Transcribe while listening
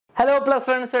Hello plus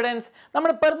one students.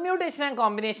 നമ്മുടെ permutation and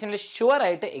combination sure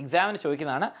ആയിട്ട് എക്സാമിന്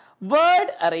ചോദിക്കുന്നതാണ്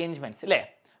വേർഡ് അറേഞ്ച്മെന്റ്സ് അല്ലേ.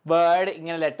 വേർഡ്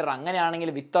ഇങ്ങനെ ലെറ്റർ അങ്ങനെയാണെങ്കിൽ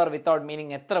വിത്ത് ഓർ വിത്തൗട്ട്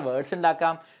മീനിങ് എത്ര വേർഡ്സ്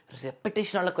ഉണ്ടാക്കാം?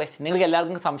 റെപ്പിറ്റേഷൻ ഉള്ള ക്വസ്റ്റ്യൻ. നിങ്ങൾക്ക്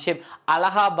എല്ലാവർക്കും സംശയം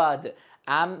അലഹാബാദ്,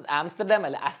 ആംസ്റ്റർഡാം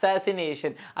അല്ല,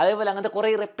 അസാസിനേഷൻ, അതേപോലെ അങ്ങനത്തെ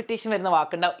കുറേ റെപ്പിറ്റേഷൻ വരുന്ന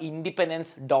വാക്കുണ്ടാവും.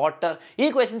 ഇൻഡിപെൻഡൻസ്, ഡോട്ടർ, ഈ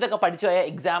ക്വസ്റ്റ്യൻസ് ഒക്കെ പഠിച്ചു പോയാൽ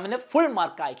എക്സാമിന് full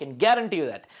mark I can guarantee you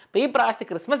that. അപ്പോൾ ഈ പ്രാവശ്യത്തെ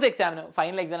ക്രിസ്മസ് എക്സാമിന്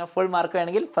ഫൈനൽ എക്സാമിന് ഫുൾ മാർക്ക്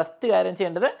വേണമെങ്കിൽ ഫസ്റ്റ് കാര്യം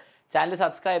ചെയ്യേണ്ടത് ചാനൽ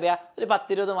സബ്സ്ക്രൈബ് ചെയ്യുക. ഒരു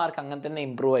 10-20 മാർക്ക് അങ്ങനെ തന്നെ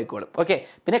ഇമ്പ്രൂവ് ആയിക്കോളും. ഓക്കെ,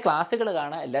 പിന്നെ ക്ലാസ്സുകൾ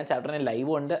കാണാം. എല്ലാ ചാപ്റ്ററിനും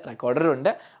ലൈവും ഉണ്ട്, റെക്കോർഡറും ഉണ്ട്.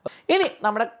 ഇനി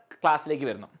നമ്മുടെ ക്ലാസ്സിലേക്ക്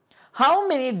വരുന്നു. ഹൗ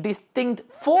മെനി ഡിസ്റ്റിങ്ക്ട്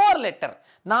 4 ലെറ്റർ,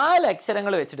 4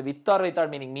 അക്ഷരങ്ങൾ വെച്ചിട്ട് with or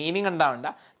without meaning ഉണ്ടാവണ്ട,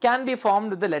 can be formed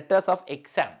with the letters of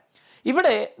exam.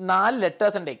 ഇവിടെ 4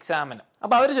 ലെറ്റേഴ്സ് ഉണ്ട് എക്സാമിന്.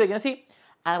 അപ്പോൾ അവർ ചോദിക്കുന്നത്, സി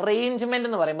അറേഞ്ച്മെന്റ്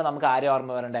എന്ന് പറയുമ്പോൾ നമുക്ക് ആരും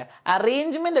ഓർമ്മ വരണ്ടേ?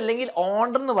 അറേഞ്ച്മെന്റ് അല്ലെങ്കിൽ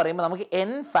ഓർഡർ എന്ന് പറയുമ്പോൾ നമുക്ക്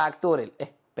n ഫാക്ടോറിയൽ,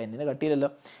 പെന്നിന്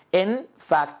കട്ടിയില്ലല്ലോ, n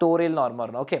ഫാക്ടോറിയൽ എന്ന് ഓർമ്മ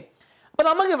വരണം. ഓക്കെ, അപ്പോൾ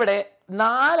നമുക്കിവിടെ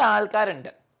 4 ആൾക്കാരുണ്ട്.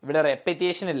 ഇവിടെ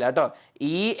റെപ്പിറ്റേഷൻ ഇല്ല കേട്ടോ.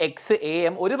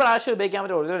 EXAM ഒരു പ്രാവശ്യം ഉപയോഗിക്കാൻ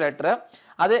പറ്റും ഒരു ലെറ്റർ.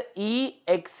 അത്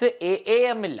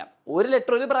EXAAM ഇല്ല, ഒരു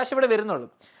ലെറ്റർ ഒരു പ്രാവശ്യം ഇവിടെ വരുന്നുള്ളൂ.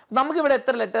 നമുക്കിവിടെ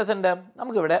എത്ര ലെറ്റേഴ്സ് ഉണ്ട്?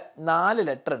 നമുക്കിവിടെ 4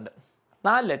 ലെറ്റർ ഉണ്ട്.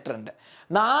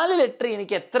 4 ലെറ്റർ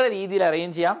എനിക്ക് എത്ര രീതിയിൽ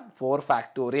അറേഞ്ച് ചെയ്യാം? 4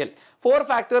 ഫാക്ടോറിയൽ. 4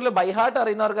 ഫാക്ടോറിയൽ ബൈ ഹാർട്ട്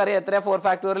അറിയുന്നവർക്ക് അറിയാം എത്രയാണ് 4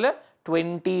 ഫാക്ടോറിയൽ?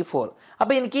 24.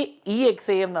 അപ്പോൾ എനിക്ക്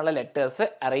EXAM എന്നുള്ള ലെറ്റേഴ്സ്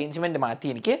അറേഞ്ച്മെന്റ് മാറ്റി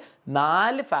എനിക്ക്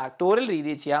 4 ഫാക്ടോറിയൽ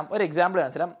രീതിയിൽ ചെയ്യാം. ഒരു എക്സാമ്പിൾ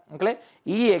കാണിച്ചാൽ മക്കളെ,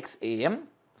 EXAM,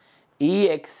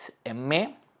 EXMA,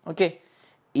 okay,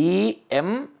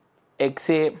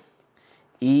 EMXA,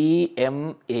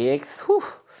 EMAX.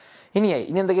 ഇനി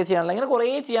എന്തൊക്കെ ചെയ്യാനുള്ള, ഇങ്ങനെ കുറേ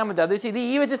ചെയ്യാൻ പറ്റും. അത് വെച്ച് ഇത്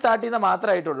വെച്ച് സ്റ്റാർട്ട് ചെയ്യുന്ന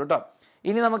മാത്രമായിട്ടുള്ളൂ കേട്ടോ.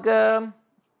 ഇനി നമുക്ക്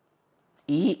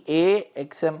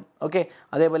EAXM, ഓക്കെ,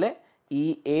 അതേപോലെ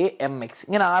EAMX,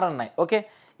 ഇങ്ങനെ 6 എണ്ണമായി. ഓക്കെ,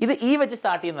 ഇത് വെച്ച്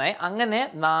സ്റ്റാർട്ട് ചെയ്യുന്നതായി. അങ്ങനെ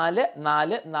 4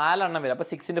 എണ്ണം വരും. അപ്പോൾ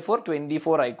 6 × 4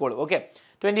 24 ആയിക്കോളും. ഓക്കെ,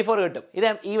 24 കിട്ടും. ഇത്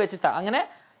വെച്ച് അങ്ങനെ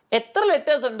എത്ര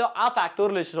ലെറ്റേഴ്സ് ഉണ്ടോ ആ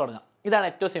ഫാക്ടോറിയൽ വെച്ച് തുടങ്ങാം. ഇതാണ്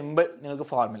ഏറ്റവും സിമ്പിൾ നിങ്ങൾക്ക്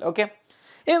ഫോർമുല. ഓക്കെ,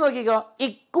 ഇനി നോക്കിക്കോ,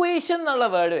 ഇക്വേഷൻ എന്നുള്ള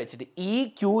വേർഡ് വെച്ചിട്ട്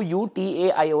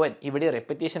EQUTAION, ഇവിടെ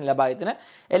റെപ്പിറ്റേഷൻ ഇല്ല ഭാഗത്തിന്.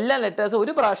 എല്ലാ ലെറ്റേഴ്സും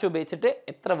ഒരു പ്രാവശ്യം ഉപയോഗിച്ചിട്ട്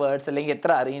എത്ര വേർഡ്സ് അല്ലെങ്കിൽ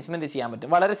എത്ര അറേഞ്ച്മെന്റ് ചെയ്യാൻ പറ്റും?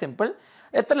 വളരെ സിമ്പിൾ.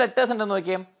 എത്ര ലെറ്റേഴ്സ് ഉണ്ടെന്ന്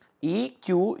നോക്കിയേ,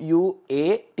 EQUATION.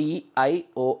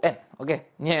 ഓക്കെ,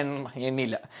 ഞാൻ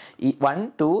എണ്ണിയില്ല. 1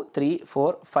 2 3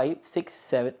 4 5 6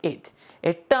 7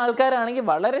 8 ആൾക്കാരാണെങ്കിൽ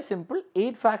വളരെ സിമ്പിൾ,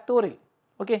 8 ഫാക്ടോറിയൽ.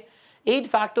 ഓക്കെ, 8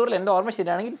 ഫാക്ടോറിയൽ എൻ്റെ ഓർമ്മ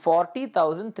ശരിയാണെങ്കിൽ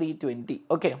 40,320.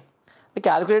 ഓക്കെ, അപ്പോൾ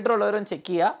കാൽക്കുലേറ്റർ ഉള്ളവരും ചെക്ക്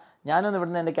ചെയ്യുക. ഞാനൊന്ന്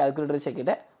ഇവിടുന്ന് എൻ്റെ കാൽക്കുലേറ്റർ ചെക്ക്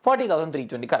ചെയ്തിട്ട്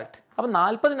 40,320 കറക്റ്റ്. അപ്പോൾ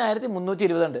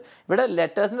 40,320 ഉണ്ട്. ഇവിടെ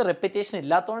ലെറ്റേഴ്സിൻ്റെ റെപ്പിറ്റേഷൻ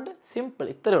ഇല്ലാത്തതുകൊണ്ട് സിമ്പിൾ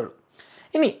ഇത്രയേ ഉള്ളൂ.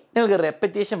 ഇനി നിങ്ങൾക്ക്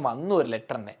റെപ്പിറ്റേഷൻ വന്നു ഒരു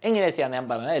ലെറ്ററിൻ്റെ എങ്ങനെയാണ് ചെയ്യാൻ ഞാൻ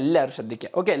പറഞ്ഞത് എല്ലാവരും ശ്രദ്ധിക്കുക.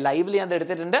 ഓക്കെ, ലൈവിൽ ഞാൻ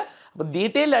എടുത്തിട്ടുണ്ട്. അപ്പോൾ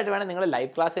ഡീറ്റെയിൽഡ് ആയിട്ട് വേണം നിങ്ങൾ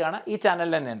ലൈവ് ക്ലാസ് കാണാൻ. ഈ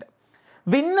ചാനലിൽ തന്നെ ഉണ്ട്.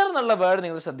 വിന്നർ എന്നുള്ള വേർഡ്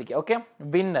നിങ്ങൾ ശ്രദ്ധിക്കുക. Okay,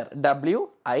 winner,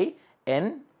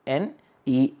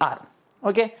 WINNER.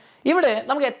 ഓക്കെ, ഇവിടെ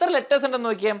നമുക്ക് എത്ര ലെറ്റേഴ്സ് ഉണ്ടെന്ന്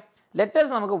നോക്കിയാൽ,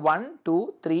 ലെറ്റേഴ്സ് നമുക്ക് 1 2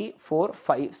 3 4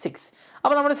 5 6.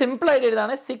 അപ്പോൾ നമ്മൾ സിമ്പിളായിട്ട്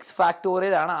എഴുതാണ് 6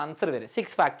 ഫാക്ടോറിയൽ ആണ് ആൻസർ വരും.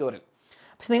 6 ഫാക്ടോറിയൽ.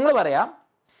 പക്ഷെ നിങ്ങൾ പറയാം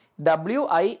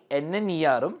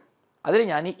WINNER അതിൽ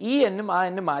ഞാൻ ഈ എന്നും ആ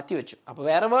എന്നും മാറ്റി വെച്ചു. അപ്പോൾ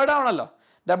വേറെ വേർഡ് ആണല്ലോ.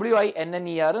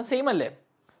 WINNER സെയിം അല്ലേ,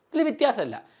 ഇതിൽ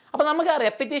വ്യത്യാസമല്ല. അപ്പോൾ നമുക്ക് ആ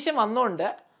റെപ്പിറ്റേഷൻ വന്നുകൊണ്ട്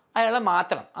അയാളെ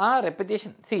മാറ്റണം. ആ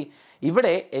റെപ്പിറ്റേഷൻ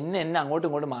ഇവിടെ എൻ അങ്ങോട്ടും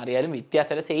ഇങ്ങോട്ടും മാറിയാലും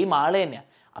വ്യത്യാസമല്ല, സെയിം ആൾ തന്നെയാണ്.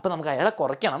 അപ്പോൾ നമുക്ക് അയാളെ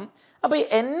കുറയ്ക്കണം. അപ്പോൾ ഈ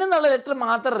N എന്നുള്ള ലെറ്റർ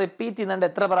മാത്രം റിപ്പീറ്റ് ചെയ്യുന്നുണ്ട്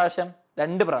എത്ര പ്രാവശ്യം?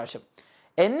 2 പ്രാവശ്യം.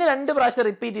 N 2 പ്രാവശ്യം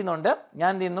റിപ്പീറ്റ് ചെയ്യുന്നുണ്ട്. ഞാൻ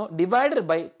എന്ത് ചെയ്യുന്നു? ഡിവൈഡഡ്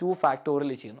ബൈ 2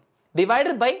 ഫാക്ടോറിയൽ ചെയ്യുന്നു.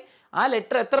 ഡിവൈഡഡ് ബൈ ആ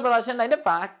ലെറ്റർ എത്ര പ്രാവശ്യം ഉണ്ട് അതിൻ്റെ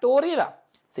ഫാക്ടോറിയലാണ്.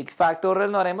 6 ഫാക്ടോറിയൽ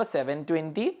എന്ന് പറയുമ്പോൾ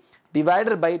 720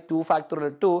 divided by 2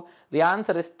 factorial 2, the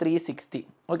answer is 360.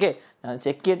 Okay, ഞാൻ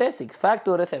ചെക്ക് ചെയ്യട്ടെ. 6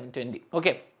 ഫാക്ടോറിയൽ 720.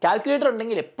 ഓക്കെ, കാൽക്കുലേറ്റർ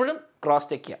ഉണ്ടെങ്കിൽ എപ്പോഴും ക്രോസ്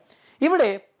ചെക്ക് ചെയ്യാം. ഇവിടെ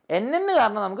N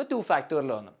കാരണം നമുക്ക് 2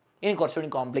 ഫാക്ടോറിയൽ വന്നു. ഇനി കുറച്ചുകൂടി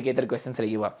കോംപ്ലിക്കേറ്റഡ്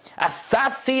ക്വസ്റ്റ്യൻസിലേക്ക് പോവാം.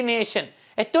 അസാസിനേഷൻ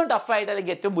ഏറ്റവും ടഫായിട്ട്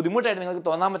അല്ലെങ്കിൽ ഏറ്റവും ബുദ്ധിമുട്ടായിട്ട് നിങ്ങൾക്ക്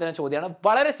തോന്നാൻ പറ്റുന്ന ചോദ്യമാണ്.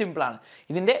 വളരെ സിമ്പിളാണ്.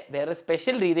 ഇതിൻ്റെ വേറെ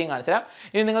സ്പെഷ്യൽ രീതിയും കാണിച്ചു തരാം.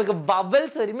 ഇനി നിങ്ങൾക്ക്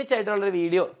ബബിൾസ് ഒരുമിച്ചായിട്ടുള്ളൊരു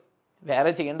വീഡിയോ വേറെ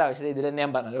ചെയ്യേണ്ട ആവശ്യമില്ല, ഇതിൽ തന്നെ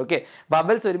ഞാൻ പറഞ്ഞത്. ഓക്കെ,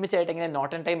 ബബിൾസ് ഒരുമിച്ചായിട്ട് എങ്ങനെ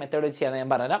നോട്ട് ആൻഡ് ടൈം മെത്തേഡ് ചെയ്യാൻ ഞാൻ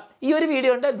പറഞ്ഞുതരാം. ഈ ഒരു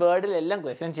വീഡിയോ ഉണ്ട്, വേർഡിലെല്ലാം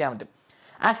ക്വസ്റ്റ്യൻ ചെയ്യാൻ പറ്റും.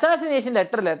 അസാസിനേഷൻ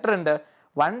ലെറ്റർ ഉണ്ട്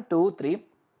 1 2 3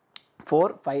 4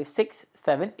 5 6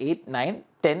 7 8 9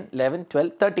 10 11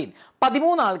 12 13.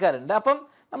 13 ആൾക്കാരുണ്ട്. അപ്പം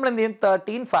നമ്മൾ എന്ത് ചെയ്യും?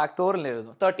 13 ഫാക്ടോറിയൽ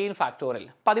എഴുതുന്നു. 13 ഫാക്ടോറിയൽ,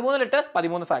 13 ലെറ്റേഴ്സ്,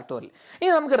 13 ഫാക്ടോറിയൽ.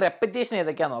 ഇനി നമുക്ക് റെപ്പിറ്റേഷൻ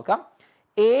ഏതൊക്കെയാണെന്ന് നോക്കാം.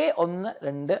 A1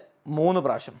 2 3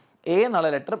 പ്രാവശ്യം, A എന്നുള്ള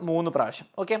ലെറ്റർ 3 പ്രാവശ്യം.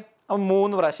 ഓക്കെ, അപ്പം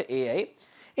 3 പ്രാവശ്യം A ആയി.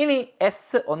 ഇനി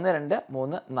S1 2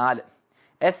 3 4,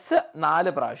 S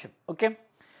 4 പ്രാവശ്യം. ഓക്കെ,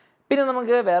 പിന്നെ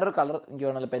നമുക്ക് വേറൊരു കളർ എനിക്ക്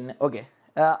വേണമല്ലോ പെന്ന്. ഓക്കെ,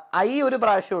 I ഒരു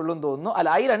പ്രാവശ്യം ഉള്ളൂ എന്ന് തോന്നുന്നു. അല്ല,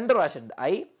 I 2 പ്രാവശ്യം ഉണ്ട്.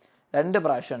 I 2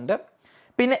 പ്രാവശ്യം ഉണ്ട്.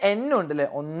 പിന്നെ N ഉണ്ട് അല്ലേ,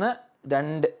 1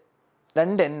 2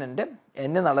 2 N ഉണ്ട്.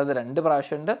 N എന്നുള്ളത് 2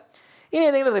 പ്രാവശ്യം ഉണ്ട്. ഇനി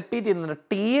ഏതെങ്കിലും റിപ്പീറ്റ് ചെയ്യുന്നുണ്ട്.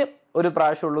 T ഒരു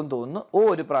പ്രാവശ്യമുള്ളൂ എന്ന് തോന്നുന്നു, O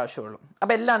ഒരു പ്രാവശ്യമുള്ളൂ.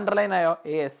 അപ്പോൾ എല്ലാം അണ്ടർലൈൻ ആയോ?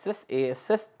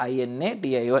 ASS INA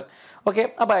TION. ഓക്കെ,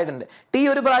 അപ്പോൾ ആയിട്ടുണ്ട്. T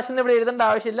ഒരു പ്രാവശ്യം ഇവിടെ എഴുതേണ്ട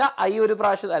ആവശ്യമില്ല, I ഒരു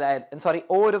പ്രാവശ്യം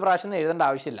O ഒരു പ്രാവശ്യം എഴുതേണ്ട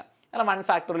ആവശ്യമില്ല, കാരണം 1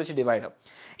 ഫാക്ടോറിയൽ വെച്ച് ഡിവൈഡ് ആവും.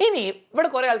 ഇനി ഇവിടെ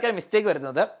കുറേ ആൾക്കാർ മിസ്റ്റേക്ക്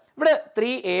വരുന്നത്, ഇവിടെ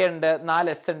 3A ഉണ്ട്,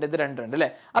 4S ഉണ്ട്, ഇത് 2 ഉണ്ട് അല്ലേ.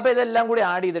 അപ്പോൾ ഇതെല്ലാം കൂടി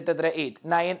ആഡ് ചെയ്തിട്ട് എത്ര 8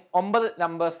 9 9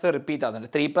 നമ്പേഴ്സ് റിപ്പീറ്റ് ആവുന്നുണ്ട്.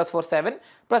 3 + 4 7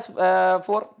 +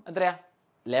 4 എത്രയാ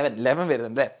 11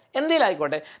 വരുന്നുണ്ട് അല്ലേ. എന്തെങ്കിലും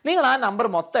ആയിക്കോട്ടെ, നിങ്ങൾ ആ നമ്പർ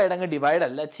മൊത്തമായിട്ട് അങ്ങ് ഡിവൈഡ്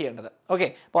അല്ല ചെയ്യേണ്ടത്. ഓക്കെ,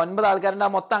 ഇപ്പോൾ 9 ആൾക്കാരുടെ ആ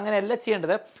മൊത്തം അങ്ങനെയല്ല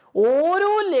ചെയ്യേണ്ടത്.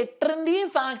 ഓരോ ലെറ്ററിൻ്റെയും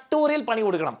ഫാക്ടോറിയൽ പണി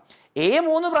കൊടുക്കണം. A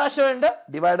 3 പ്രാവശ്യമുണ്ട്,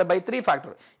 divide by 3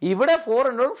 factorial. ഇവിടെ 4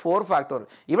 ഉണ്ട്, 4 ഫാക്ടോറിയൽ.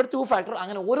 ഇവിടെ 2 ഫാക്ടോറിയൽ.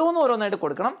 അങ്ങനെ ഓരോന്നായിട്ട്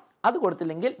കൊടുക്കണം. അത്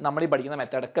കൊടുത്തില്ലെങ്കിൽ നമ്മൾ ഈ പഠിക്കുന്ന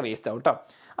മെത്തേഡൊക്കെ വേസ്റ്റ് ആവും കേട്ടോ.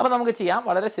 അപ്പോൾ നമുക്ക് ചെയ്യാം,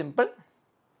 വളരെ സിമ്പിൾ.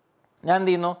 ഞാൻ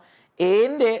എന്ത് ചെയ്യുന്നു,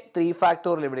 എൻ്റെ 3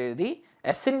 ഫാക്ടോറിയൽ ഇവിടെ എഴുതി,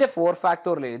 എസിൻ്റെ 4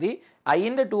 ഫാക്ടോറിയൽ എഴുതി,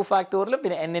 ഐൻ്റെ 2 ഫാക്ടോറിയലും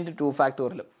പിന്നെ എന്നിൻ്റെ 2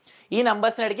 ഫാക്ടോറിയലും. ഈ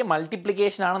നമ്പേഴ്സിനിടയ്ക്ക്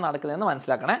മൾട്ടിപ്ലിക്കേഷൻ ആണ് നടക്കുന്നതെന്ന്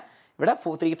മനസ്സിലാക്കണേ. ഇവിടെ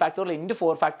 3 ഫാക്ടോറിയൽ ഇൻറ്റു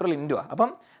 4 ഫാക്ടോറിയൽ ഇൻറ്റു ആ. അപ്പം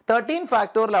 13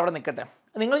 ഫാക്ടോറിയൽ അവിടെ നിൽക്കട്ടെ.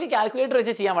 നിങ്ങൾക്ക് കാൽക്കുലേറ്റർ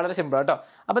വെച്ച് ചെയ്യാൻ വളരെ സിമ്പിൾ കേട്ടോ.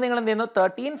 അപ്പോൾ നിങ്ങൾ എന്ത് ചെയ്യുന്നു,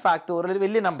 13 ഫാക്ടോറിയൽ ഒരു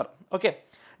വലിയ number. Okay,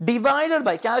 divided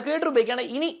by calculator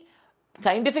ഉപയോഗിക്കുകയാണെങ്കിൽ ഇനി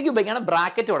സയൻറ്റിഫിക് ഉപയോഗിക്കുകയാണ്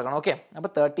ബ്രാക്കറ്റ് കൊടുക്കണം. ഓക്കെ, അപ്പോൾ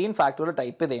 13 ഫാക്ടോറിയൽ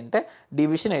ടൈപ്പ് ചെയ്ത് കഴിഞ്ഞിട്ട്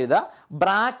ഡിവിഷൻ എഴുതുക,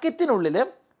 ബ്രാക്കറ്റിനുള്ളിൽ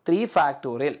 3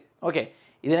 ഫാക്ടോറിയൽ. ഓക്കെ,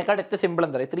 ഇതിനേക്കാൾ ഏറ്റവും സിമ്പിൾ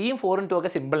എന്താ പറയുക, 3 4 2 ഒക്കെ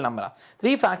സിമ്പിൾ നമ്പറാണ്.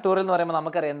 3 ഫാക്ടോറിയൽ എന്ന് പറയുമ്പോൾ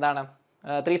നമുക്കറിയാം എന്താണ്,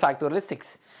 3 factorial 6,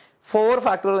 4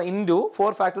 factorial into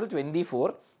 4 factorial 24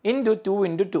 into 2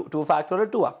 into 2 factorial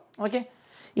 2 ആ. ഓക്കെ,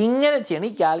 ഇങ്ങനെ ചെയ്യണം.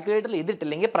 ഈ കാൽക്കുലേറ്ററിൽ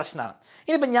ചെയ്തിട്ടില്ലെങ്കിൽ പ്രശ്നമാണ്.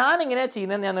 ഇനിയിപ്പോൾ ഞാൻ ഇങ്ങനെ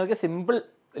ചെയ്യുന്നത് ഞാൻ നിങ്ങൾക്ക് സിമ്പിൾ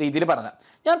രീതിയിൽ പറഞ്ഞാൽ,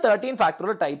 ഞാൻ 13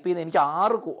 ഫാക്ടോറിയൽ ടൈപ്പ് ചെയ്ത് എനിക്ക്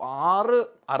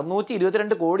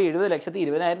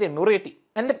 6,622,70,20,800 കിട്ടി,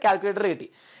 എൻ്റെ കാൽക്കുലേറ്റർ കിട്ടി.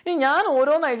 ഇനി ഞാൻ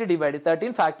ഓരോന്നായിട്ട് ഡിവൈഡ്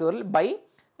 13 ഫാക്ടോറിയൽ ബൈ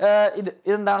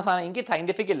ഇതെന്താണ് സാധനം, എനിക്ക്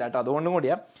സയൻറ്റിഫിക് ഇല്ല കേട്ടോ, അതുകൊണ്ടും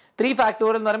കൂടിയാണ്. 3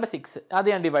 ഫാക്ടോറിയൽ എന്ന് പറയുമ്പോൾ 6, അത്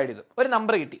ഞാൻ ഡിവൈഡ് ചെയ്തു, ഒരു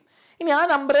നമ്പർ കിട്ടി. ഇനി ആ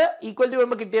നമ്പർ ഈക്വൽ ടു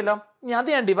വരുമ്പോൾ കിട്ടിയല്ലോ, ഇനി അത്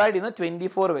ഞാൻ ഡിവൈഡ് ചെയ്യുന്നത്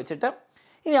 24 വെച്ചിട്ട്.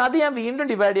 ഇനി അത് ഞാൻ വീണ്ടും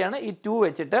ഡിവൈഡ് ചെയ്യാണ് ഈ 2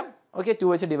 വെച്ചിട്ട്. ഓക്കെ, 2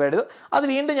 വെച്ച് ഡിവൈഡ് ചെയ്തു, അത്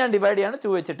വീണ്ടും ഞാൻ ഡിവൈഡ് ചെയ്യാണ്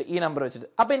 2 വെച്ചിട്ട്, ഈ നമ്പർ വെച്ചിട്ട്.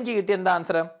 അപ്പോൾ എനിക്ക് കിട്ടിയ എന്താ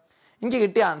ആൻസർ, എനിക്ക്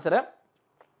കിട്ടിയ ആൻസർ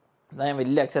ഞാൻ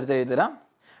വലിയ അക്ഷരത്തിൽ എഴുതി തരാം,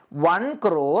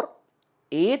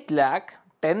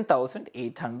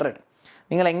 1,08,10,800.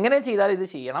 നിങ്ങൾ എങ്ങനെ ചെയ്താലും ഇത്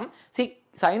ചെയ്യണം.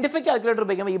 സയൻറ്റിഫിക് കാൽക്കുലേറ്റർ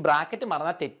ഉപയോഗിക്കുമ്പോൾ ഈ ബ്രാക്കറ്റ്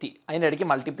മറന്നാൽ തെറ്റി, അതിൻ്റെ ഇടയ്ക്ക്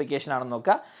മൾട്ടിപ്ലിക്കേഷൻ ആണെന്ന്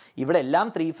നോക്കുക. ഇവിടെ എല്ലാം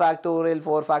 3 ഫാക്ടോറിയൽ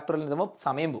 4 ഫാക്ടോറിയൽ എഴുതുമ്പോൾ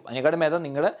സമയം പോകും. അതിനെക്കാട്ടും ഭേദം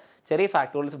നിങ്ങൾ ചെറിയ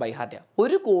ഫാക്ടോറിയൽസ് ബൈ ഹാർട്ട് ചെയ്യുക.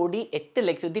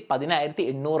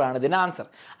 1,08,10,800 ഇതിന് ആൻസർ.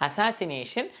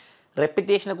 അസാസിനേഷൻ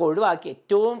റെപ്പിറ്റേഷനൊക്കെ ഒഴിവാക്കി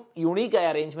ഏറ്റവും യുണീക്കായ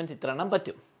അറേഞ്ച്മെൻറ്റ്സ് ഇത്ര എണ്ണം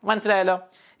പറ്റും. മനസ്സിലായല്ലോ.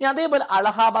 ഇനി അതേപോലെ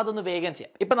അലഹാബാദ് ഒന്ന് വേഗം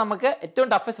ചെയ്യാം. ഇപ്പം നമുക്ക് ഏറ്റവും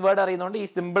ടഫസ്റ്റ് വേർഡ് അറിയുന്നതുകൊണ്ട് ഈ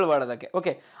സിമ്പിൾ വേർഡ് അതൊക്കെ.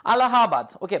 ഓക്കെ,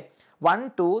 അലഹാബാദ്. ഓക്കെ, 1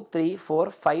 2 3 4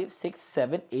 5 6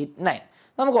 7 8 9.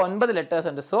 നമുക്ക് 9 ലെറ്റേഴ്സ്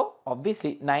ഉണ്ട്. സോ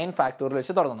ഒബ്വിയസ്ലി 9 ഫാക്ടോറിയൽ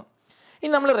വെച്ച് തുടങ്ങുന്നു.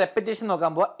 ഇനി നമ്മൾ റെപ്പിറ്റേഷൻ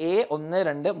നോക്കാൻ പോവാം. A 1 2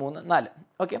 3 4.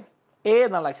 ഓക്കെ, A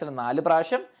എന്നുള്ള അക്ഷരം 4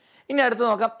 പ്രാവശ്യം. ഇനി അടുത്ത്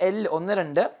നോക്കാം L 1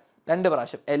 2 2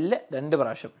 പ്രാവശ്യം, L 2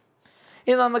 പ്രാവശ്യം.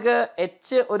 ഇനി നമുക്ക് H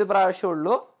ഒരു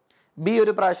പ്രാവശ്യമുള്ളൂ, B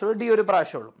ഒരു പ്രാവശ്യമുള്ളൂ, D ഒരു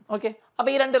പ്രാവശ്യമുള്ളൂ. ഓക്കെ,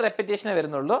 അപ്പോൾ ഈ 2 റെപ്പിറ്റേഷനേ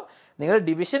വരുന്നുള്ളൂ. നിങ്ങൾ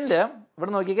ഡിവിഷനിൽ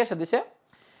ഇവിടെ നോക്കിക്കാൻ ശ്രദ്ധിച്ച്,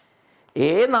 A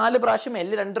 4 പ്രാവശ്യം, L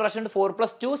 2 പ്രാവശ്യം, 4 +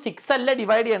 2 6 അല്ല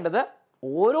ഡിവൈഡ് ചെയ്യേണ്ടത്,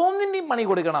 ഓരോന്നിൻ്റെയും പണി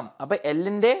കൊടുക്കണം. അപ്പോൾ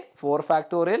Lൻ്റെ 4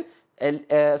 ഫാക്ടോറിയൽ,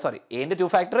 Aൻ്റെ 2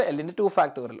 ഫാക്ടോറിയൽ, Lൻ്റെ 2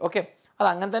 ഫാക്ടോറിയൽ. ഓക്കെ, അത്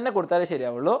അങ്ങനെ തന്നെ കൊടുത്താലേ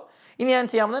ശരിയാവുള്ളൂ. ഇനി ഞാൻ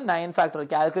ചെയ്യാവുന്നത് 9 ഫാക്ടോറിയൽ.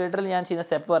 കാൽക്കുലേറ്ററിൽ ഞാൻ ചെയ്യുന്ന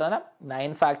സ്റ്റെപ്പ് പറഞ്ഞാൽ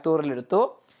 9 ഫാക്ടോറിയൽ എടുത്തു,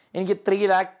 എനിക്ക്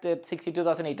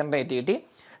 3,62,880 കിട്ടി.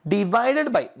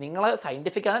 ഡിവൈഡഡ് ബൈ, നിങ്ങൾ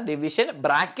സയൻറ്റിഫിക് ആണ്, division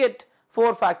bracket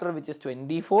 4 factorial which is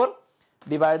 24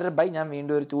 divided by, ഞാൻ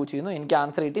വീണ്ടും ഒരു 2 ചെയ്യുന്നു, എനിക്ക്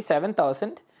ആൻസർ കിട്ടി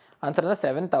 7,000. ആൻസർ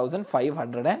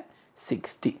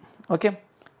 7,560. ഓക്കെ,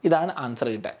 ഇതാണ് ആൻസർ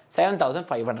കിട്ടുക,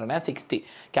 7,560.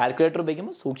 കാൽക്കുലേറ്റർ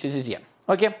ഉപയോഗിക്കുമ്പോൾ സൂക്ഷിച്ച് ചെയ്യാം.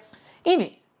 ഓക്കെ, ഇനി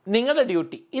നിങ്ങളുടെ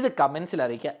ഡ്യൂട്ടി ഇത് കമൻസിൽ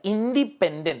അറിയിക്കുക.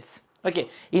 ഇൻഡിപെൻഡൻസ്. ഓക്കെ,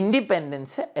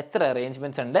 ഇൻഡിപെൻഡൻസ് എത്ര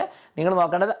അറേഞ്ച്മെൻറ്റ്സ് ഉണ്ട് നിങ്ങൾ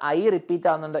നോക്കേണ്ടത്. I റിപ്പീറ്റ്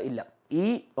ആവുന്നുണ്ടോ ഇല്ല, E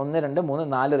 1 2 3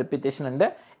 4 റിപ്പീറ്റേഷൻ ഉണ്ട്,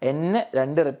 N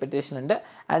 2 റിപ്പീറ്റേഷൻ ഉണ്ട്,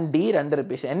 ആൻഡ് D 2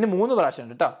 റിപ്പീറ്റേഷൻ, N 3 പ്രാവശ്യം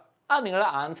ഉണ്ട് കേട്ടോ. അത് നിങ്ങൾ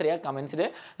ആൻസർ ചെയ്യുക കമൻസിൽ.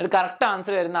 എന്നിട്ട് കറക്റ്റ്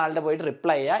ആൻസർ വരുന്ന ആളുടെ പോയിട്ട്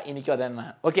റിപ്ലൈ ചെയ്യുക, എനിക്കും അത്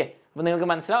തന്നെയാണ്. ഓക്കെ, അപ്പോൾ നിങ്ങൾക്ക്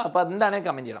മനസ്സിലാവും. അപ്പോൾ അതെന്താണെങ്കിൽ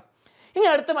കമൻറ്റ് ചെയ്യണം. ഇനി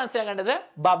അടുത്ത് മനസ്സിലാക്കേണ്ടത്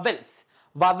ബബിൾസ്.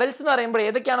 ബബിൾസ് എന്ന് പറയുമ്പോൾ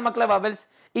ഏതൊക്കെയാണ് മക്കളെ ബബിൾസ്?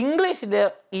 ഇംഗ്ലീഷിൽ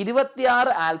 26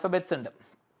 ആൽഫബറ്റ്സ് ഉണ്ട്.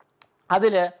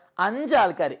 അതിൽ 5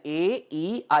 ആൾക്കാർ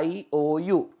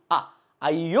AEIOU.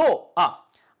 അയ്യോ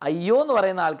അയ്യോ എന്ന്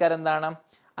പറയുന്ന ആൾക്കാർ എന്താണ്?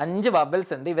 5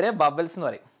 ബബിൾസ് ഉണ്ട്. ഇവരെ ബബിൾസ് എന്ന്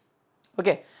പറയും.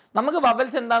 ഓക്കെ, നമുക്ക്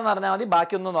ബബിൾസ് എന്താണെന്ന് പറഞ്ഞാൽ മതി,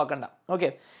 ബാക്കിയൊന്നും നോക്കണ്ട. ഓക്കെ,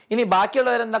 ഇനി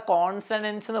ബാക്കിയുള്ളവരെന്താ?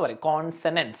 കോൺസണൻസ് എന്ന് പറയും,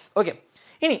 കോൺസണൻസ്. ഓക്കെ,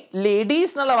 ഇനി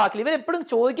ലേഡീസ് എന്നുള്ള വാക്കിൽ ഇവരെപ്പോഴും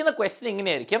ചോദിക്കുന്ന ക്വസ്റ്റ്യൻ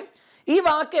ഇങ്ങനെയായിരിക്കും, ഈ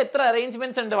വാക്ക് എത്ര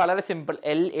അറേഞ്ച്മെന്റ്സ് ഉണ്ട്? വളരെ സിമ്പിൾ,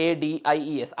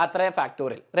 LADIES, അത്ര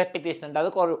ഫാക്ടോറിയൽ. റെപ്പിറ്റേഷൻ ഉണ്ട്, അത്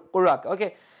ഒഴിവാക്കുക. ഓക്കെ,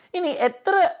 ഇനി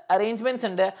എത്ര അറേഞ്ച്മെന്റ്സ്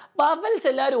ഉണ്ട്? ബബിൾസ്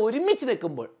എല്ലാവരും ഒരുമിച്ച്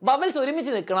നിൽക്കുമ്പോൾ, ബബിൾസ്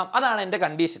ഒരുമിച്ച് നിൽക്കണം, അതാണ് എൻ്റെ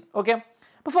കണ്ടീഷൻ. ഓക്കെ,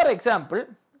 അപ്പോൾ ഫോർ എക്സാമ്പിൾ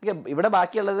ഓക്കെ, ഇവിടെ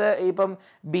ബാക്കിയുള്ളത് ഇപ്പം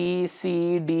B C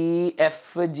D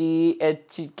F G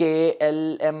H K L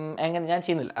M അങ്ങനെ ഞാൻ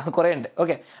ചെയ്യുന്നില്ല, കുറേ ഉണ്ട്.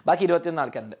 ഓക്കെ, ബാക്കി 21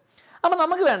 ആൾക്കാരുണ്ട്. അപ്പം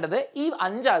നമുക്ക് വേണ്ടത് ഈ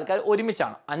 5 ആൾക്കാർ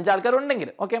ഒരുമിച്ചാണ്, 5 ആൾക്കാർ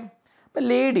ഉണ്ടെങ്കിൽ. ഓക്കെ, അപ്പം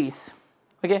ലേഡീസ്.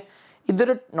 ഓക്കെ,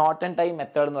 ഇതൊരു നോട്ട് ആൻഡ് ടൈ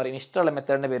മെത്തേഡ് എന്ന് പറയും, ഇഷ്ടമുള്ള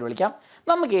മെത്തേഡിൻ്റെ പേര് വിളിക്കാം.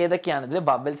 നമുക്ക് ഏതൊക്കെയാണ് ഇതിൽ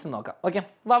വവൽസ് നോക്കാം. ഓക്കെ,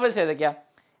 വവൽസ് ഏതൊക്കെയാണ്?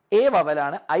 A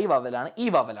വവലാണ്, I വവലാണ്, E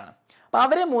വവലാണ്. അപ്പോൾ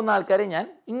അവരെ 3 ആൾക്കാരെ ഞാൻ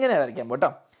ഇങ്ങനെ വരയ്ക്കാം കേട്ടോ.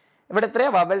 ഇവിടെ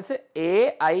എത്രയാണ് വവൽസ്? എ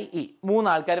ഐ ഇ 3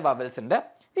 ആൾക്കാർ വവൽസ് ഉണ്ട്.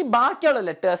 ഈ ബാക്കിയുള്ള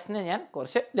ലെറ്റേഴ്സിനെ ഞാൻ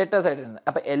കുറച്ച് ലെറ്റേഴ്സ് ആയിട്ട് ഇരുന്നത്.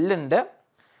 അപ്പോൾ എൽ ഉണ്ട്,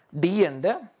 ഡി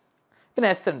ഉണ്ട്, പിന്നെ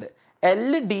എസ് ഉണ്ട്. എൽ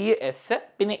ഡി എസ്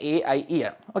പിന്നെ എ ഐ ഇ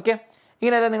ആണ്. ഓക്കെ,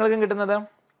 ഇങ്ങനെയല്ല നിങ്ങൾക്കും കിട്ടുന്നത്.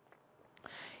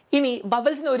 ഇനി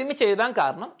വവൽസിനെ ഒരുമിച്ച് എഴുതാൻ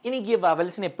കാരണം എനിക്ക് ഈ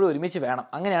വവൽസിനെ എപ്പോഴും ഒരുമിച്ച് വേണം,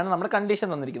 അങ്ങനെയാണ് നമ്മുടെ കണ്ടീഷൻ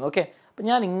തന്നിരിക്കുന്നത്. ഓക്കെ, അപ്പോൾ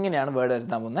ഞാൻ ഇങ്ങനെയാണ് വേർഡ്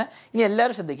എഴുതാൻ പോകുന്നത്. ഇനി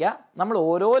എല്ലാവരും ശ്രദ്ധിക്കുക, നമ്മൾ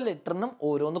ഓരോ ലെറ്ററിനും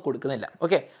ഓരോന്ന് കൊടുക്കുന്നില്ല.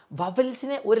 ഓക്കെ,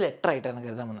 വവൽസിനെ ഒരു ലെറ്റർ ആയിട്ടാണ്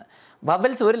എഴുതാൻ പോകുന്നത്.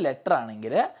 വവൽസ് ഒരു ലെറ്റർ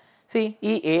ആണെങ്കിൽ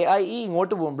ഈ എ ഐ ഇ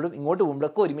ഇങ്ങോട്ട് പോകുമ്പോഴും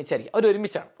ഒക്കെ ഒരുമിച്ചായിരിക്കും, അവർ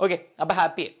ഒരുമിച്ചാണ്. ഓക്കെ, അപ്പോൾ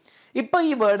ഹാപ്പി. ഇപ്പോൾ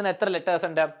ഈ വേർഡിന് എത്ര ലെറ്റേഴ്സ്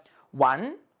ഉണ്ട്? 1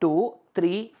 2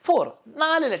 3 4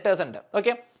 4 ലെറ്റേഴ്സ് ഉണ്ട്.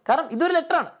 ഓക്കെ, കാരണം ഇതൊരു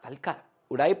ലെറ്ററാണ്, തൽക്കാലം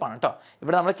ഉടായിപ്പാണ് കേട്ടോ.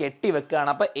 ഇവിടെ നമ്മൾ കെട്ടി വെക്കുകയാണ്.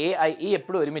 അപ്പോൾ എ ഐ ഇ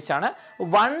എപ്പോഴും ഒരുമിച്ചാണ്.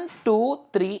 1 2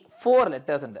 3 4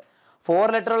 ലെറ്റേഴ്സ് ഉണ്ട്. 4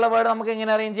 ലെറ്റർ ഉള്ള വേർഡ് നമുക്ക്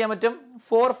എങ്ങനെ അറേഞ്ച് ചെയ്യാൻ പറ്റും?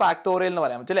 4 ഫാക്ടോറിയൽ എന്ന്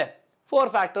പറയാൻ പറ്റും അല്ലേ? 4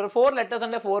 ഫാക്ടോറിയൽ, 4 ലെറ്റേഴ്സ്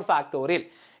ഉണ്ട്, 4 ഫാക്ടോറിയൽ.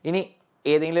 ഇനി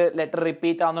ഏതെങ്കിലും ലെറ്റർ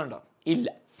റിപ്പീറ്റ് ആവുന്നുണ്ടോ? ഇല്ല.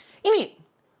 ഇനി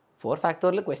 4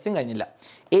 ഫാക്ടോറിയൽ ക്വസ്റ്റ്യൻ കഴിഞ്ഞില്ല.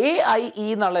 എ ഐ ഇ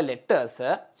എന്നുള്ള ലെറ്റേഴ്സ്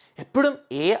എപ്പോഴും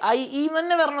എ ഐ ഇ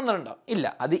തന്നെ വരണമെന്നുണ്ടോ? ഇല്ല.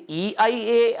 അത് ഇ ഐ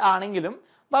എ ആണെങ്കിലും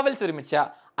വവൽസ് ഒരുമിച്ച,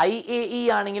 ഐ എ ഇ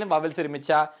ആണെങ്കിലും വവൽസ്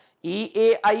ഒരുമിച്ച, ഇ എ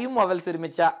ഐയും വവൽസ്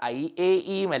ഒരുമിച്ച, ഐ എ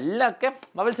ഇയും എല്ലാം ഒക്കെ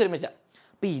വവൽസ് ഒരുമിച്ച.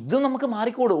 അപ്പം ഇത് നമുക്ക്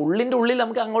മാറിക്കൂടും, ഉള്ളിൻ്റെ ഉള്ളിൽ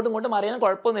നമുക്ക് അങ്ങോട്ടും ഇങ്ങോട്ടും മാറിയാലും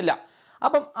കുഴപ്പമൊന്നുമില്ല.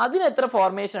 അപ്പം അതിന് എത്ര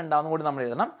ഫോർമേഷൻ ഉണ്ടാവും കൂടി നമ്മൾ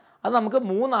എഴുതണം. അത് നമുക്ക്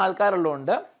 3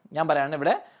 ആൾക്കാരുള്ളതുകൊണ്ട് ഞാൻ പറയുകയാണ്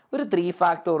ഇവിടെ ഒരു 3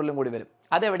 ഫാക്ടോറിയലും കൂടി വരും.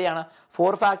 അതെവിടെയാണ്?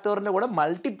 4 ഫാക്ടോറിൻ്റെ കൂടെ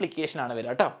മൾട്ടിപ്ലിക്കേഷൻ ആണ് വരിക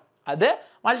കേട്ടോ. അത്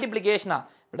മൾട്ടിപ്ലിക്കേഷനാണ്.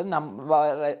 ഇവിടെ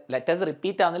ലെറ്റേഴ്സ്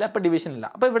റിപ്പീറ്റ് ആവുന്നില്ല, അപ്പോൾ ഡിവിഷൻ ഇല്ല.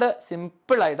 അപ്പോൾ ഇവിടെ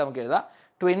സിമ്പിളായിട്ട് നമുക്ക് എഴുതാം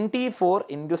 24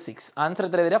 into 6. ആൻസർ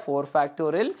എത്ര വരിക? 4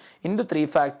 factorial into 3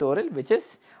 factorial which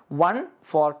is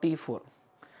 144.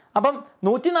 അപ്പം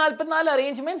 144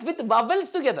 അറേഞ്ച്മെന്റ്സ് വിത്ത്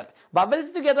വവൽസ് ടുഗദർ.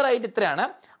 വവൽസ് ടുഗദർ ആയിട്ട് ഇത്രയാണ്.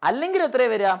 അല്ലെങ്കിൽ എത്ര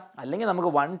വരിക? അല്ലെങ്കിൽ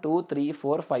നമുക്ക് 1 2 3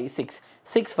 4 5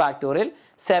 6 ഫാക്ടോറിയൽ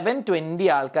 720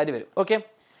 ആൾക്കാർ വരും. ഓക്കെ,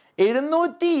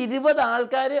 720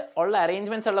 ആൾക്കാർ ഉള്ള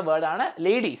അറേഞ്ച്മെന്റ്സ് ഉള്ള വേർഡാണ്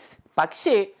ലേഡീസ്.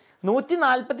 പക്ഷേ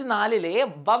 144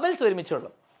 വവൽസ്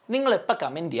ഒരുമിച്ചുള്ളൂ. നിങ്ങൾ എപ്പോൾ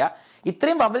കമൻറ്റ് ചെയ്യുക,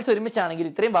 ഇത്രയും വവൽസ് ഒരുമിച്ചാണെങ്കിൽ,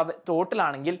 ഇത്രയും ടോട്ടൽ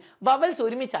ആണെങ്കിൽ വവൽസ്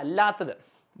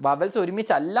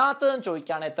ഒരുമിച്ചല്ലാത്തതെന്ന്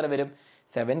ചോദിക്കുകയാണ് എത്ര വരും?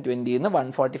 720 എന്ന്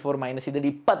 144 മൈനസ് ചെയ്തിട്ട്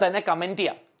ഇപ്പം തന്നെ കമൻറ്റ്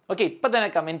ചെയ്യാം. ഓക്കെ, ഇപ്പം തന്നെ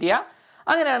കമൻറ്റ് ചെയ്യാം.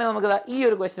 അങ്ങനെയാണെങ്കിൽ നമുക്ക് ഈ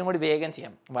ഒരു ക്വസ്റ്റ്യൻ കൂടി വേഗം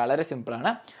ചെയ്യാം. വളരെ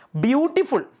സിമ്പിളാണ്.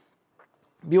 ബ്യൂട്ടിഫുൾ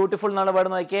എന്നുള്ള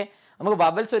വേർഡ് നോക്കിയേ. നമുക്ക്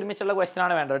വവൽസ് ഒരുമിച്ചുള്ള ക്വസ്റ്റ്യൻ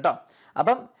ആണ് വേണ്ടത് കേട്ടോ.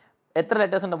 അപ്പം എത്ര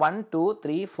ലെറ്റേഴ്സ് ഉണ്ട്? 1 2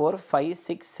 3 4 5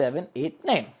 6 7 8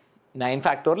 9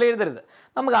 ഫാക്ടോറിയൽ എഴുതരുത്.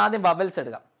 നമുക്ക് ആദ്യം വവൽസ്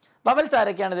എടുക്കാം. വവൽസ്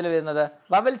ആരൊക്കെയാണ് ഇതിൽ വരുന്നത്?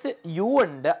 വവൽസ് യു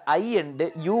ഉണ്ട്, ഐ ഉണ്ട്,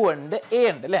 യു ഉണ്ട്, എ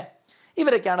ഉണ്ട് അല്ലേ?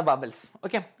 ഇവരൊക്കെയാണ് വവൽസ്.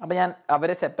 ഓക്കെ, അപ്പോൾ ഞാൻ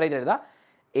അവരെ സെപ്പറേറ്റ് എഴുതാം.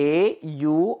 A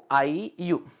U I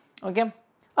U. Okay,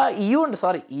 EU ഉണ്ട്,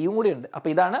 സോറി ഇയും കൂടി ഉണ്ട്. അപ്പോൾ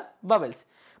ഇതാണ് വവൽസ്.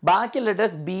 ബാക്കിയുള്ള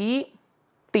letters B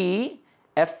T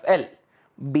F L,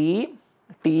 B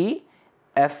T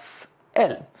F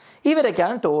L.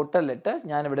 ഇവരൊക്കെയാണ് ടോട്ടൽ ലെറ്റേഴ്സ്.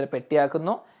 ഞാനിവിടെ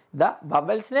പെട്ടിയാക്കുന്നു. ഇതാ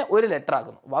വവൽസിനെ ഒരു ലെറ്റർ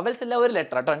ആക്കുന്നു. വവൽസ് എല്ലാം ഒരു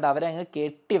ലെറ്റർ കേട്ടോ ഉണ്ട്. അവരെ അങ്ങ്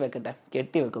കെട്ടി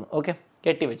വെക്കുന്നു. ഓക്കെ,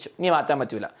 കെട്ടി വെച്ചു. ഇനി മാറ്റാൻ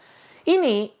പറ്റൂല.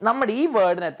 ഇനി നമ്മുടെ ഈ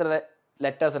വേർഡിന് എത്ര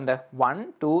ലെറ്റേഴ്സ് ഉണ്ട്? 1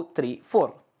 2 3 4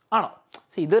 ആണോ?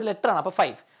 ഇതൊരു ലെറ്റർ ആണ്, അപ്പോൾ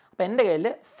 5. അപ്പോൾ എൻ്റെ കയ്യിൽ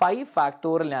 5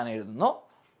 ഫാക്ടോറിയൽ ഞാൻ എഴുതുന്നു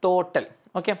ടോട്ടൽ.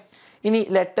 ഓക്കെ, ഇനി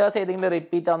ലെറ്റേഴ്സ് ഏതെങ്കിലും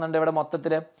റിപ്പീറ്റ് ആവുന്നുണ്ട് ഇവിടെ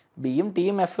മൊത്തത്തിൽ? ബിയും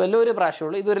ടിയും എഫ് എല്ലും ഒരു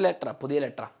പ്രാവശ്യമുള്ളൂ. ഇതൊരു ലെറ്ററാണ്, പുതിയ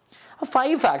ലെറ്ററാണ്.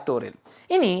 5 ഫാക്ടോറിയൽ.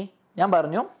 ഇനി ഞാൻ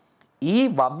പറഞ്ഞു ഈ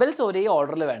വവൽസ് ഒരേ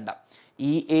ഓർഡറിൽ വേണ്ട.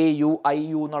 E A U I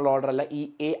U എന്നുള്ള ഓർഡർ അല്ല, E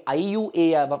A I U A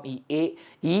ആവാം, ഇ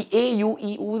എ യു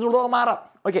ഇ ഊന്നുള്ള മാറാം.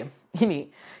 ഓക്കെ, ഇനി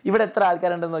ഇവിടെ എത്ര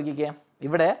ആൾക്കാരുണ്ടെന്ന് നോക്കിക്കേ.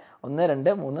 ഇവിടെ 1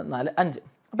 2 3 4 5.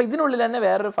 അപ്പോൾ ഇതിനുള്ളിൽ തന്നെ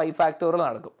വേറൊരു 5 ഫാക്ടോറിയൽ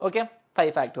നടക്കും. Okay,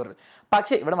 5 factorial.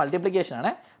 പക്ഷേ ഇവിടെ മൾട്ടിപ്ലിക്കേഷൻ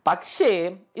ആണ്. പക്ഷേ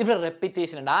ഇവിടെ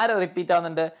റെപ്പിറ്റേഷൻ ഉണ്ട്. ആരോ റിപ്പീറ്റ്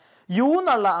ആവുന്നുണ്ട്? യു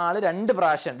എന്നുള്ള ആൾ 2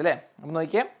 പ്രാവശ്യം ഉണ്ട് അല്ലേ? നമുക്ക്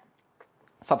നോക്കിയേ,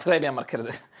 സബ്സ്ക്രൈബ് ചെയ്യാൻ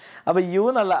മറക്കരുത്. അപ്പോൾ യു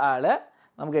എന്നുള്ള ആൾ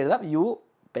നമുക്ക് എഴുതാം. യു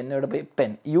പെന്നോട് പോയി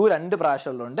പെൻ. യു 2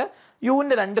 പ്രാവശ്യം ഉള്ളതുകൊണ്ട്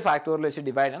യുവിൻ്റെ 2 ഫാക്ടോറിയൽ വെച്ച്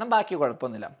ഡിവൈഡ് ചെയ്യണം. ബാക്കി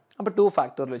കുഴപ്പമൊന്നുമില്ല. അപ്പോൾ 2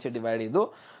 ഫാക്ടോറിയൽ വെച്ച് ഡിവൈഡ് ചെയ്തു.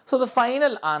 സോ ദ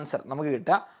ഫൈനൽ ആൻസർ നമുക്ക്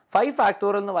കിട്ടുക 5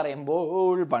 ഫാക്ടോറിയൽ എന്ന് പറയുമ്പോൾ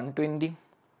 120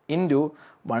 ഇൻറ്റു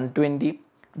 120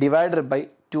 ഡിവൈഡഡ് ബൈ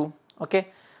 2. ഓക്കെ,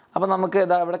 അപ്പോൾ നമുക്ക്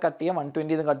ഇതാ ഇവിടെ കട്ട് ചെയ്യാം.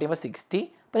 120 എന്ന് കട്ട് ചെയ്യുമ്പോൾ 60.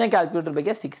 അപ്പോൾ ഞാൻ കാൽക്കുലേറ്റർ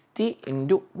ഉപയോഗിക്കുക. 60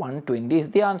 ഇൻറ്റു 120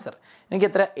 ഇസ് ദി ആൻസർ. എനിക്ക്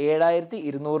എത്ര?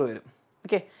 7200 വരും.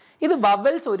 ഓക്കെ, ഇത്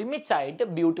വവൽസ് ഒരുമിച്ചായിട്ട്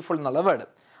ബ്യൂട്ടിഫുൾ എന്നുള്ള വേർഡ്.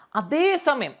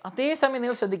 അതേസമയം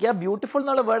നിങ്ങൾ ശ്രദ്ധിക്കുക, ബ്യൂട്ടിഫുൾ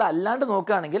എന്നുള്ള വേർഡ് അല്ലാണ്ട്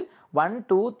നോക്കുകയാണെങ്കിൽ 1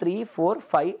 2 3 4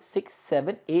 5 6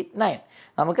 7 8 9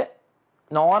 നമുക്ക്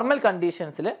നോർമൽ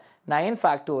കണ്ടീഷൻസിൽ 9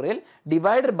 ഫാക്ടോറിയൽ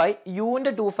ഡിവൈഡഡ് ബൈ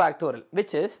യുവിൻ്റെ 2 ഫാക്ടോറിയൽ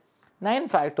വിച്ച് ഈസ് 9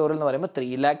 ഫാക്ടോറിയൽ എന്ന് പറയുമ്പോൾ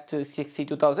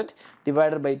 3,62,000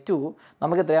 ഡിവൈഡഡ് ബൈ 2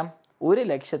 നമുക്ക് എത്രയാം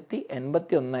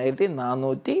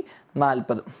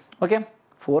 1,81,440. ഓക്കെ,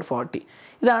 440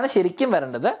 ഇതാണ് ശരിക്കും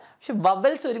വരേണ്ടത്. പക്ഷെ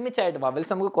വവൽസ് ഒരുമിച്ചായിട്ട്,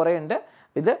 വവൽസ് നമുക്ക് കുറേ ഉണ്ട്.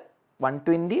 ഇത്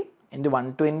 120 ×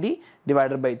 120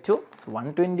 ഡിവൈഡഡ് ബൈ 2,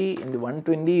 120 ×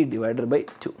 120 ഡിവൈഡഡ് ബൈ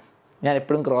 2. ഞാൻ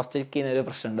എപ്പോഴും ക്രോസ് ചെക്ക് ചെയ്യുന്ന ഒരു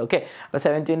പ്രശ്നമുണ്ട്. ഓക്കെ, അപ്പോൾ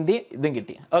 720 ഇതും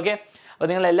കിട്ടി. ഓക്കെ, അപ്പോൾ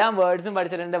നിങ്ങൾ എല്ലാ വേർഡ്സും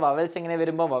പഠിച്ചിട്ടുണ്ട്. വവൽസ് എങ്ങനെ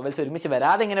വരുമ്പോൾ, വവൽസ് ഒരുമിച്ച്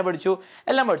വരാതെ എങ്ങനെ പഠിച്ചു,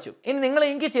 എല്ലാം പഠിച്ചു. ഇനി നിങ്ങൾ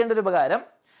എനിക്ക് ചെയ്യേണ്ട ഒരു ഉപകാരം,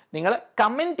 നിങ്ങൾ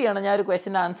കമൻറ്റ് ചെയ്യണം. ഞാൻ ഒരു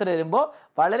ക്വസ്റ്റിൻ്റെ ആൻസർ തരുമ്പോൾ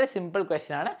വളരെ സിമ്പിൾ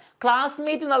ക്വസ്റ്റ്യൻ ആണ്.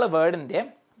 ക്ലാസ്മേറ്റ് എന്നുള്ള വേർഡിൻ്റെ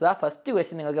ഫസ്റ്റ്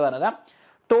ക്വസ്റ്റ്യൻ നിങ്ങൾക്ക് പറഞ്ഞുതരാം.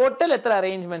 ടോട്ടൽ എത്ര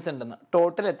അറേഞ്ച്മെൻറ്റ്സ് ഉണ്ടെന്ന്,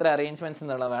 ടോട്ടൽ എത്ര അറേഞ്ച്മെൻറ്റ്സ്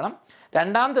എന്നുള്ളത് വേണം.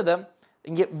 രണ്ടാമത്തത്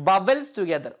എനിക്ക് vowels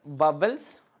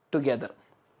together.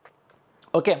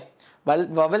 Okay,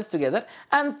 vowels together.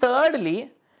 And thirdly,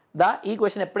 ഈ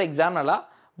ക്വസ്റ്റ്യൻ എപ്പോഴും എക്സാമിനുള്ള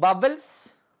വവൽസ്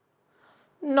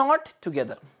നോട്ട്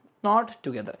ടുഗെദർ.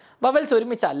 വവൽസ്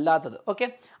ഒരുമിച്ച് അല്ലാത്തത്. ഓക്കെ,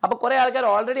 അപ്പോൾ കുറേ ആൾക്കാർ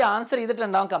ഓൾറെഡി ആൻസർ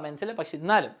ചെയ്തിട്ടുണ്ടാവും കമൻസിൽ. പക്ഷെ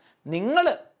എന്നാലും നിങ്ങൾ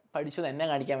പഠിച്ചത് എന്നെ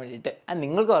കാണിക്കാൻ വേണ്ടിയിട്ട്,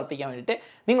 നിങ്ങൾക്ക് ഉറപ്പിക്കാൻ വേണ്ടിയിട്ട്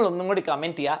നിങ്ങൾ ഒന്നും കൂടി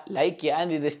കമൻറ്റ് ചെയ്യുക, ലൈക്ക് ചെയ്യുക,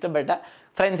 ആൻഡ് ഇത് ഇഷ്ടപ്പെട്ട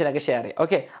ഫ്രണ്ട്സിനൊക്കെ ഷെയർ ചെയ്യുക.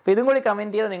 ഓക്കെ, അപ്പോൾ ഇതും കൂടി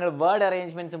കമൻറ്റ് ചെയ്ത് നിങ്ങൾ വേർഡ്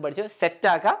അറേഞ്ച്മെൻറ്റ്സും പഠിച്ച്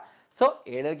സെറ്റാക്കുക. സോ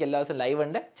 7:00 എല്ലാ ദിവസവും ലൈവ്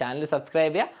ഉണ്ട്. ചാനൽ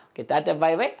സബ്സ്ക്രൈബ് ചെയ്യുക. Okay, Tata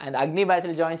bye bye. And അഗ്നി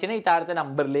ബാച്ചിൽ ജോയിൻ ചെയ്യണം. ഈ താഴത്തെ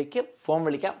നമ്പറിലേക്ക് ഫോൺ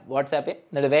വിളിക്കാം, വാട്സാപ്പ് ചെയ്യാം,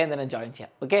 എന്നിട്ട് വേഗം തന്നെ ജോയിൻ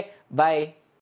ചെയ്യാം. Okay, by.